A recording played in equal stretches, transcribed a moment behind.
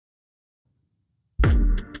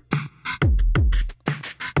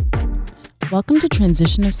Welcome to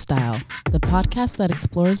Transition of Style, the podcast that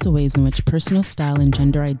explores the ways in which personal style and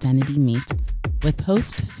gender identity meet, with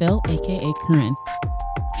host Phil, aka Corinne.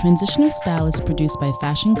 Transition of Style is produced by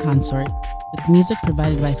Fashion Consort, with music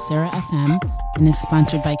provided by Sarah FM, and is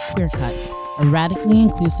sponsored by QueerCut, a radically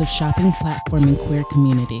inclusive shopping platform and queer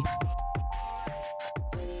community.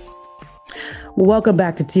 Welcome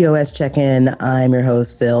back to TOS Check-In. I'm your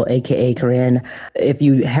host, Phil, aka Corinne. If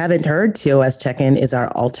you haven't heard, TOS Check-In is our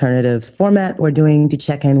alternative format we're doing to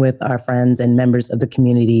check in with our friends and members of the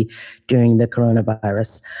community during the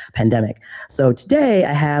coronavirus pandemic. So today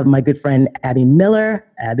I have my good friend, Abby Miller.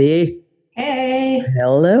 Abby. Hey.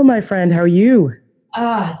 Hello, my friend. How are you?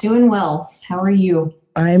 Doing well. How are you?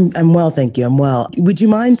 I'm well, thank you. I'm well. Would you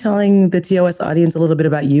mind telling the TOS audience a little bit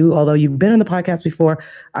about you? Although you've been on the podcast before,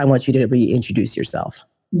 I want you to reintroduce yourself.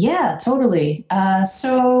 Yeah, totally.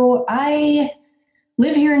 So I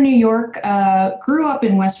live here in New York, grew up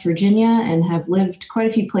in West Virginia, and have lived quite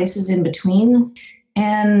a few places in between.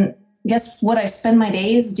 And guess what I spend my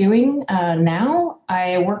days doing now?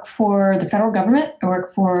 I work for the federal government. I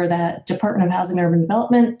work for the Department of Housing and Urban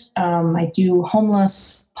Development. I do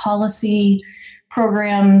homeless policy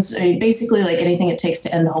programs, basically like anything it takes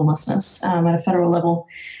to end homelessness at a federal level.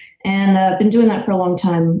 And I've been doing that for a long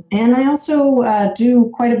time. And I also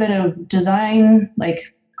do quite a bit of design, like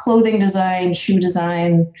clothing design, shoe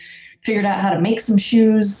design, figured out how to make some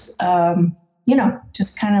shoes,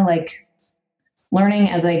 just kind of like learning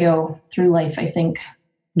as I go through life, I think.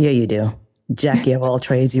 Yeah, you do. Jackie of all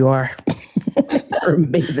trades, you are. You're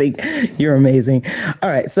amazing. You're amazing. All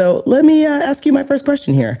right. So let me ask you my first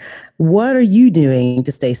question here. What are you doing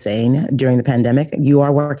to stay sane during the pandemic? You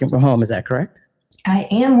are working from home. Is that correct? I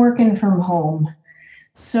am working from home.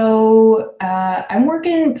 So I'm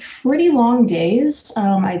working pretty long days.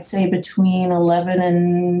 I'd say between 11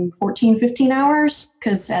 and 14, 15 hours,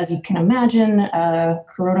 because as you can imagine,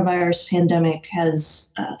 coronavirus pandemic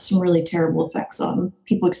has some really terrible effects on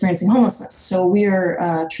people experiencing homelessness. So we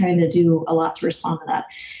are trying to do a lot to respond to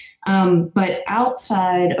that. But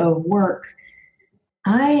outside of work,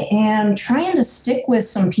 I am trying to stick with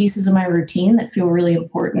some pieces of my routine that feel really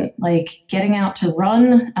important, like getting out to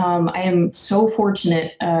run. I am so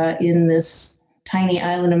fortunate in this tiny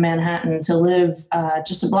island of Manhattan to live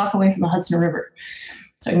just a block away from the Hudson River.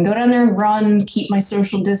 So I can go down there and run, keep my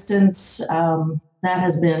social distance. That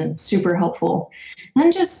has been super helpful.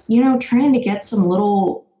 And just, trying to get some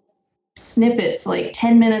little snippets, like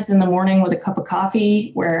 10 minutes in the morning with a cup of coffee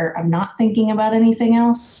where I'm not thinking about anything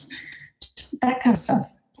else. Just that kind of stuff.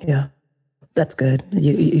 Yeah, that's good.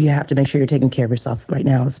 You have to make sure you're taking care of yourself right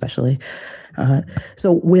now, especially.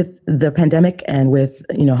 So with the pandemic and with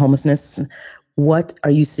homelessness, what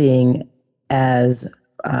are you seeing as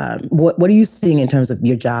what are you seeing in terms of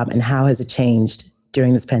your job, and how has it changed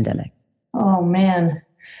during this pandemic? Oh man,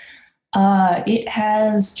 it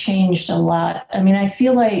has changed a lot. I mean, I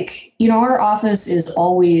feel like our office is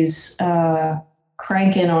always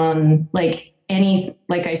cranking on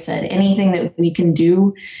like I said, anything that we can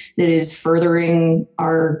do that is furthering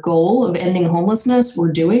our goal of ending homelessness,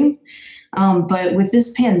 we're doing. But with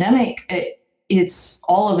this pandemic, it's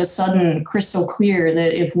all of a sudden crystal clear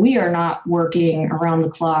that if we are not working around the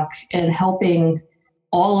clock and helping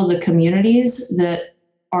all of the communities that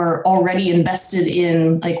are already invested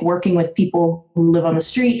in working with people who live on the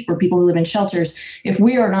street or people who live in shelters, if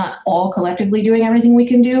we are not all collectively doing everything we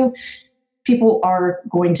can do, people are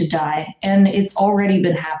going to die. And it's already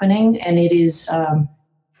been happening. And it is,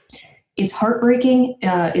 it's heartbreaking.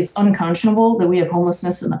 It's unconscionable that we have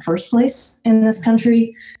homelessness in the first place in this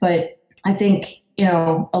country. But I think,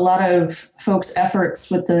 a lot of folks' efforts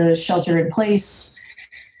with the shelter in place,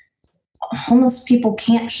 homeless people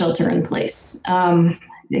can't shelter in place.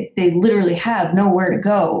 They literally have nowhere to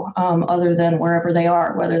go other than wherever they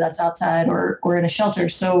are, whether that's outside or in a shelter.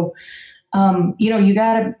 So, you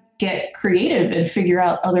got to get creative and figure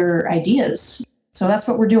out other ideas. So that's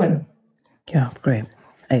what we're doing. Yeah, great.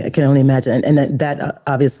 I can only imagine. And that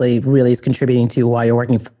obviously really is contributing to why you're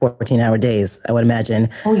working 14-hour days, I would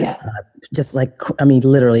imagine. Oh, yeah.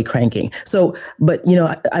 Literally cranking. So, but,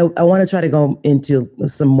 I want to try to go into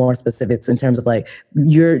some more specifics in terms of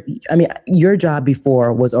your job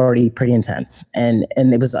before was already pretty intense, and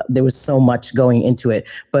there was so much going into it,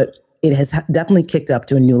 but it has definitely kicked up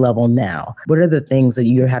to a new level now. What are the things that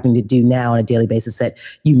you're having to do now on a daily basis that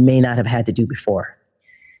you may not have had to do before?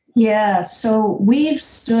 Yeah, so we've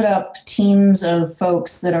stood up teams of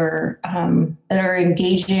folks that are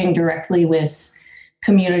engaging directly with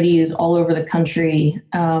communities all over the country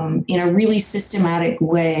in a really systematic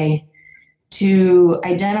way to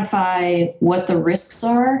identify what the risks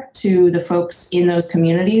are to the folks in those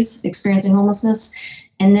communities experiencing homelessness,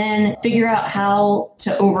 and then figure out how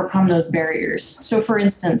to overcome those barriers. So for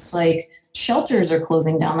instance, like shelters are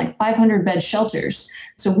closing down, like 500 bed shelters.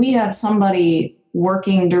 So we have somebody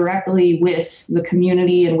working directly with the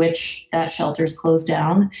community in which that shelter's closed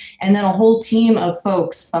down, and then a whole team of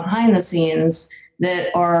folks behind the scenes that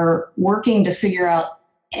are working to figure out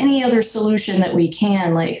any other solution that we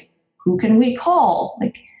can, like who can we call?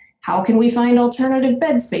 Like, how can we find alternative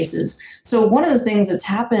bed spaces? So one of the things that's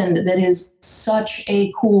happened that is such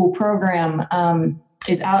a cool program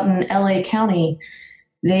is out in LA County.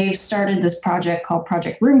 They've started this project called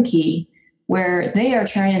Project Room Key, where they are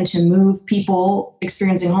trying to move people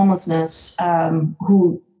experiencing homelessness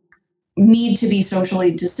who need to be socially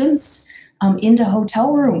distanced into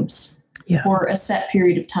hotel rooms for a set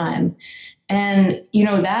period of time. And,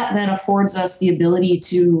 that then affords us the ability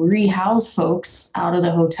to rehouse folks out of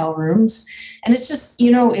the hotel rooms. And it's just,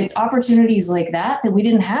 it's opportunities like that we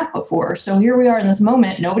didn't have before. So here we are in this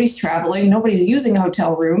moment, nobody's traveling, nobody's using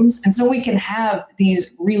hotel rooms. And so we can have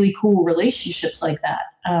these really cool relationships like that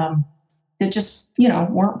that just,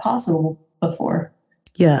 weren't possible before.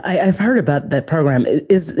 Yeah, I've heard about that program.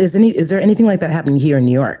 Is there anything like that happening here in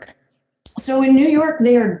New York? So in New York,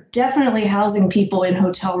 they are definitely housing people in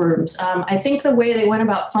hotel rooms. I think the way they went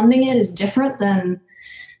about funding it is different than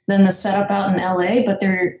the setup out in LA, but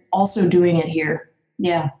they're also doing it here.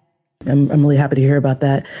 Yeah. I'm really happy to hear about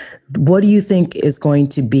that. What do you think is going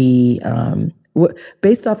to be,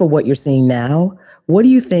 based off of what you're seeing now, what do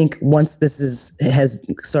you think once this has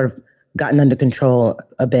sort of gotten under control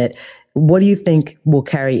a bit, what do you think will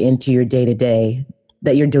carry into your day-to-day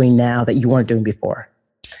that you're doing now that you weren't doing before?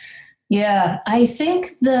 Yeah, I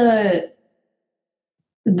think the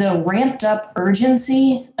ramped up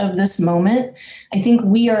urgency of this moment, I think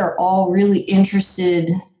we are all really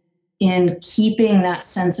interested in keeping that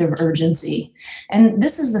sense of urgency. And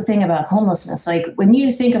this is the thing about homelessness. Like when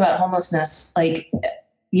you think about homelessness, like,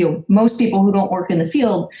 most people who don't work in the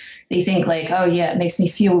field, they think like, oh yeah, it makes me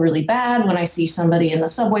feel really bad when I see somebody in the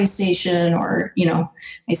subway station, or,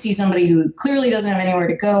 I see somebody who clearly doesn't have anywhere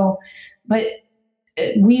to go. But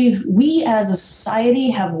we as a society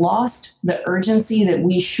have lost the urgency that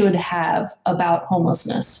we should have about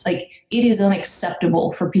homelessness. Like it is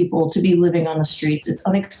unacceptable for people to be living on the streets. It's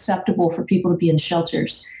unacceptable for people to be in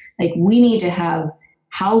shelters. Like we need to have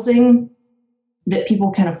housing that people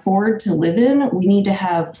can afford to live in. We need to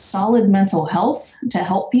have solid mental health to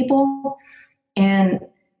help people. And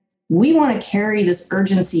we want to carry this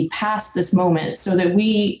urgency past this moment so that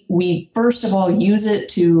we first of all use it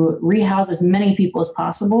to rehouse as many people as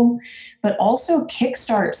possible, but also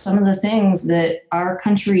kickstart some of the things that our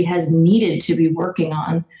country has needed to be working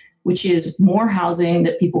on, which is more housing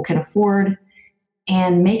that people can afford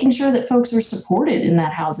and making sure that folks are supported in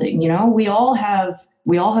that housing. We all have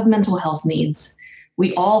mental health needs.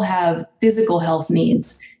 We all have physical health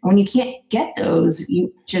needs. And when you can't get those,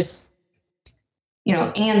 you just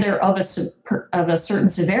and they're of a certain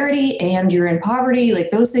severity, and you're in poverty, like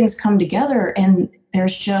those things come together, and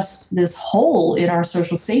there's just this hole in our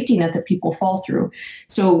social safety net that people fall through.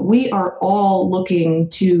 So we are all looking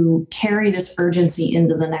to carry this urgency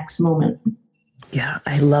into the next moment. Yeah,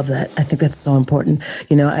 I love that. I think that's so important.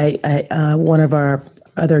 One of our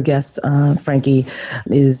other guests, Frankie,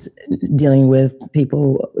 is dealing with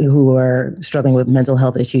people who are struggling with mental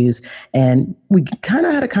health issues. And we kind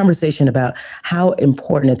of had a conversation about how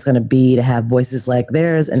important it's going to be to have voices like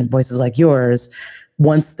theirs and voices like yours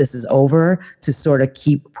once this is over, to sort of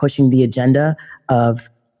keep pushing the agenda of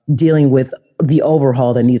dealing with the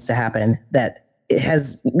overhaul that needs to happen, that it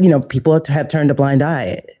has, people have turned a blind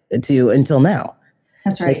eye to until now.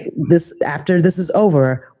 That's right. Like after this is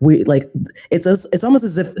over, it's almost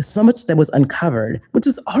as if so much that was uncovered, which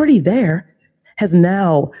was already there, has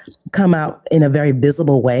now come out in a very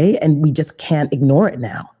visible way, and we just can't ignore it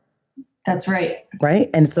now. That's right. Right.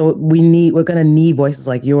 And so we're going to need voices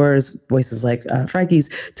like yours, voices like Frankie's,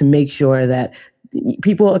 to make sure that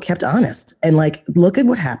people are kept honest and look at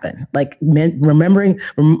what happened,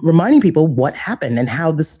 reminding people what happened and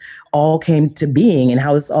how this all came to being and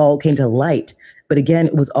how this all came to light. But again,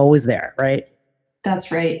 it was always there, right?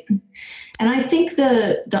 That's right. And I think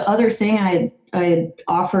the other thing I'd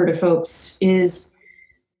offer to folks is,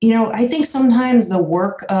 I think sometimes the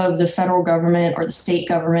work of the federal government or the state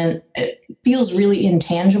government, it feels really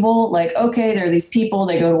intangible. Like, okay, there are these people,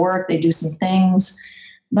 they go to work, they do some things.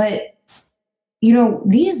 But,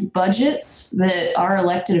 these budgets that our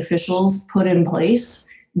elected officials put in place,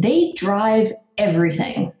 they drive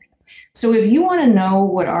everything. So if you want to know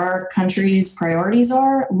what our country's priorities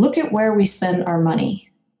are, look at where we spend our money.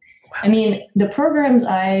 I mean, the programs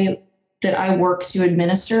that I work to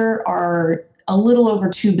administer are a little over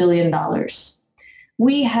 $2 billion.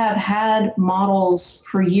 We have had models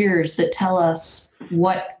for years that tell us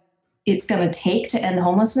what it's going to take to end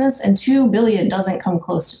homelessness, and 2 billion doesn't come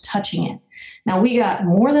close to touching it. Now, we got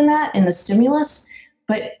more than that in the stimulus,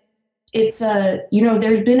 but it's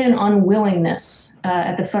there's been an unwillingness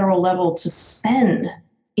at the federal level to spend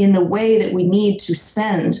in the way that we need to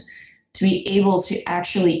spend to be able to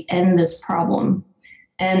actually end this problem.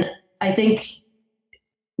 And I think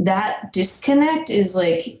that disconnect is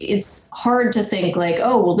like, it's hard to think like,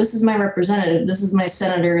 oh, well, this is my representative, this is my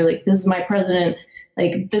senator, like this is my president,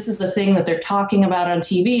 like this is the thing that they're talking about on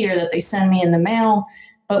TV or that they send me in the mail.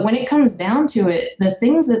 But when it comes down to it, the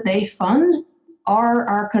things that they fund are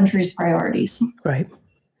our country's priorities. Right.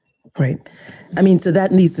 Right. I mean, so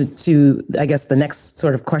that leads to, I guess, the next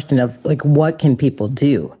sort of question of like, what can people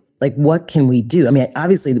do? Like, what can we do? I mean,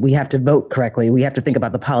 obviously, we have to vote correctly. We have to think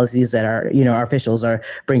about the policies that our officials are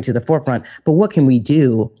bring to the forefront. But what can we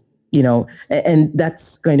do? And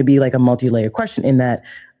that's going to be like a multi-layered question in that,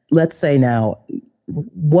 let's say now,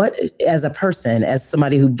 what, as a person, as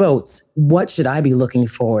somebody who votes, what should I be looking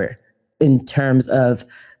for in terms of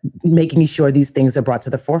making sure these things are brought to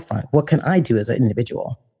the forefront? What can I do as an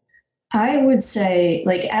individual? I would say,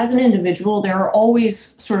 like, as an individual, there are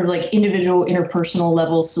always sort of like individual interpersonal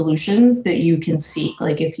level solutions that you can seek.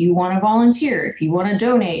 Like, if you want to volunteer, if you want to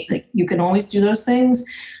donate, like, you can always do those things.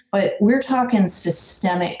 But we're talking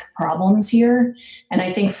systemic problems here. And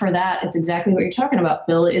I think for that, it's exactly what you're talking about,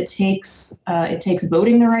 Phil. It takes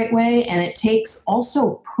voting the right way, and it takes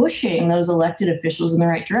also pushing those elected officials in the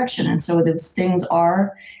right direction. And so those things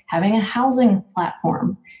are having a housing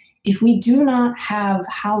platform. If we do not have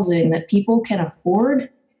housing that people can afford,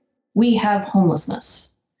 we have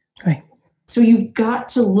homelessness. Right. So you've got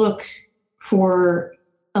to look for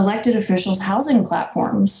elected officials' housing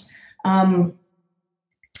platforms.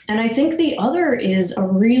 And I think the other is a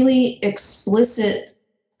really explicit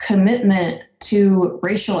commitment to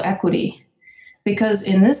racial equity, because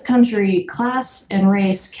in this country, class and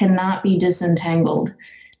race cannot be disentangled.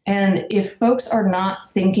 And if folks are not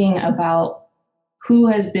thinking about who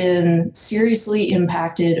has been seriously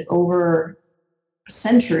impacted over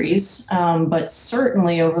centuries, but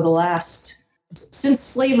certainly over the since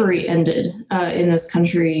slavery ended in this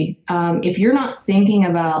country, if you're not thinking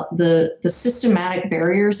about the systematic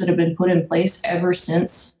barriers that have been put in place ever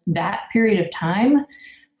since that period of time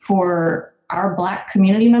for our Black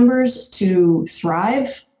community members to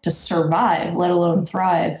thrive, to survive, let alone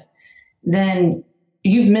thrive, then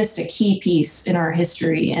you've missed a key piece in our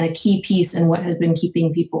history and a key piece in what has been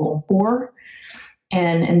keeping people poor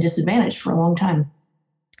and disadvantaged for a long time.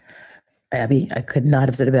 Abby, I could not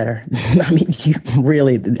have said it better. I mean,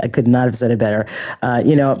 I could not have said it better.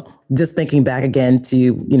 Just thinking back again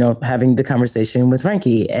to, having the conversation with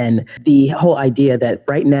Frankie and the whole idea that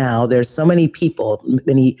right now there's so many people,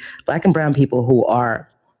 many Black and brown people who are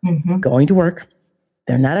going to work.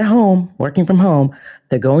 They're not at home, working from home.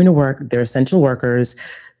 They're going to work. They're essential workers.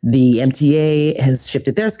 The MTA has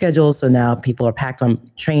shifted their schedule, so now people are packed on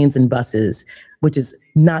trains and buses, which is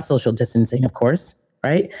not social distancing, of course,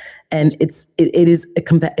 right? And it is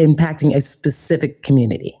impacting a specific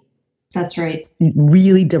community. That's right.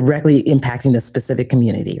 Really directly impacting the specific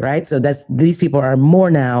community, right? So these people are more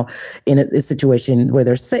now in a situation where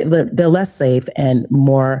they're safe, they're less safe, and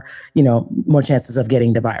more chances of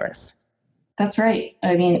getting the virus. That's right.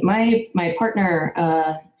 I mean, my partner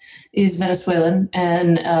is Venezuelan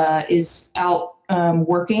and is out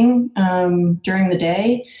working during the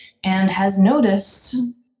day and has noticed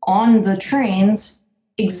on the trains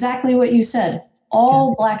exactly what you said,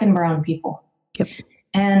 all Black and brown people. Yep.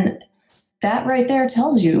 And that right there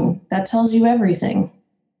tells you everything.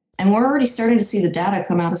 And we're already starting to see the data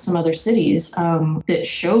come out of some other cities that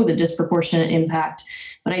show the disproportionate impact.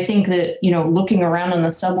 But I think that, looking around on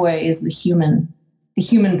the subway is the human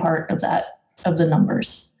part of the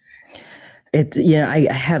numbers.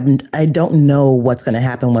 I don't know what's going to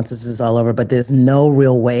happen once this is all over, but there's no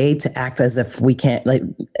real way to act as if we can't,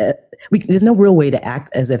 there's no real way to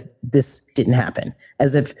act as if this didn't happen,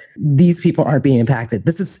 as if these people aren't being impacted.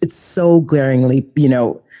 It's so glaringly,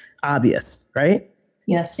 obvious, right?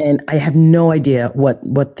 Yes. And I have no idea what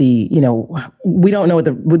the, we don't know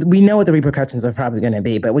we know what the repercussions are probably going to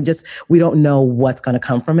be, but we don't know what's going to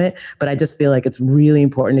come from it. But I just feel like it's really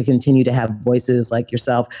important to continue to have voices like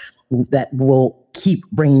yourself that will keep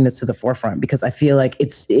bringing this to the forefront, because I feel like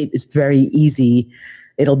it's very easy.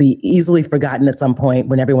 it'll be easily forgotten at some point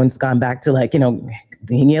when everyone's gone back to like,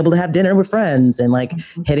 being able to have dinner with friends and like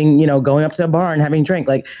hitting, going up to a bar and having a drink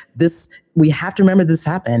like this. We have to remember this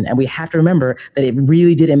happened, and we have to remember that it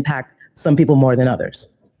really did impact some people more than others.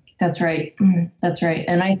 That's right. That's right.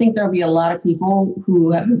 And I think there'll be a lot of people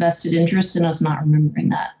who have a vested interest in us not remembering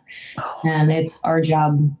that. And it's our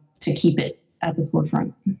job to keep it at the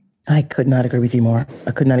forefront. I could not agree with you more.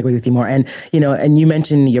 And, and you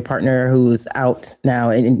mentioned your partner who's out now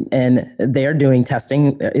and they're doing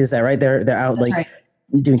testing. Is that right? They're out That's right.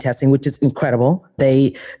 Doing testing, which is incredible.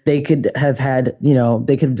 They could have had,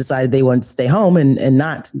 they could have decided they wanted to stay home and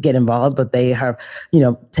not get involved, but they have,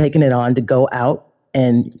 taken it on to go out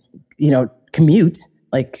and, commute.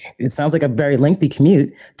 Like, it sounds like a very lengthy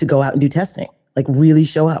commute to go out and do testing, like really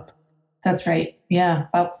show up. That's right. Yeah.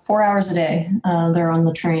 About 4 hours a day. They're on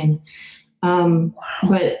the train. Wow.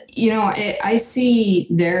 But, I see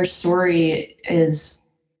their story as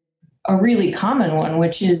a really common one,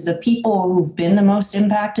 which is the people who've been the most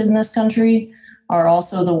impacted in this country are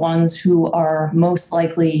also the ones who are most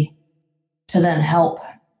likely to then help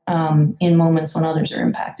in moments when others are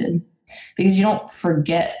impacted. Because you don't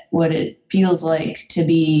forget what it feels like to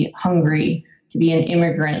be hungry, to be an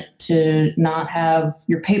immigrant, to not have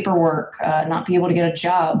your paperwork, not be able to get a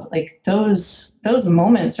job. Like those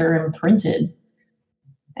moments are imprinted.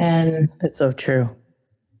 And it's so true.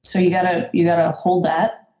 So you gotta hold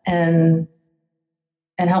that and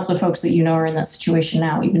help the folks that are in that situation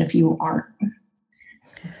now, even if you aren't.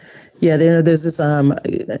 Yeah, there's this.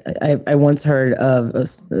 I once heard of.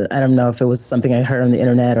 I don't know if it was something I heard on the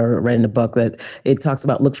internet or read in a book that it talks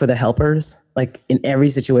about look for the helpers. Like in every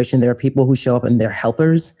situation, there are people who show up and they're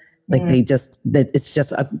helpers. Like it's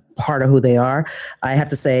just a part of who they are. I have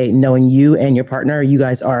to say, knowing you and your partner, you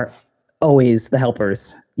guys are always the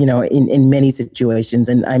helpers. In many situations,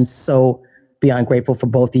 and I'm so beyond grateful for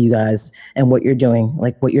both of you guys and what you're doing,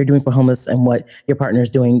 like what you're doing for homeless and what your partner is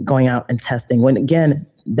doing, going out and testing. When again,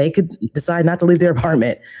 they could decide not to leave their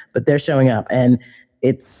apartment, but they're showing up, and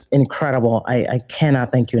it's incredible. I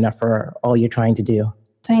cannot thank you enough for all you're trying to do.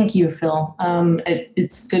 Thank you, Phil.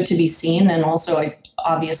 It's good to be seen. And also,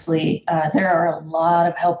 obviously, there are a lot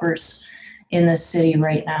of helpers in this city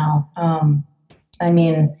right now.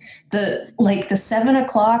 The 7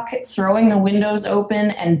 o'clock throwing the windows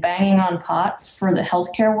open and banging on pots for the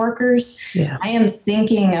healthcare workers. Yeah. I am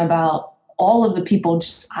thinking about all of the people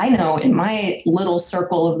I know in my little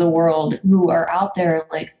circle of the world who are out there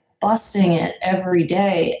like busting it every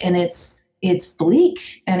day. And it's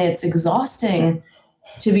bleak and it's exhausting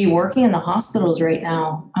to be working in the hospitals right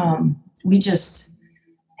now.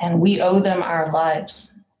 We owe them our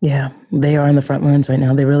lives. Yeah, they are in the front lines right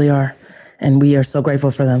now. They really are. And we are so grateful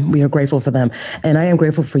for them. We are grateful for them. And I am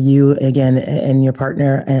grateful for you again and your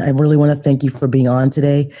partner. And I really want to thank you for being on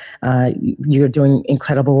today. You're doing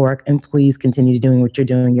incredible work, and please continue doing what you're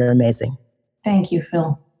doing. You're amazing. Thank you,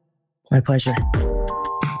 Phil. My pleasure.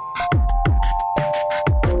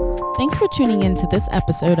 Thanks for tuning in to this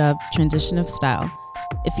episode of Transition of Style.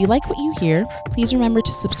 If you like what you hear, please remember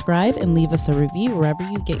to subscribe and leave us a review wherever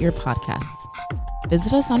you get your podcasts.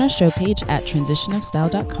 Visit us on our show page at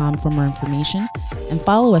transitionofstyle.com for more information, and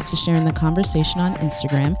follow us to share in the conversation on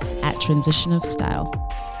Instagram at Transition of Style.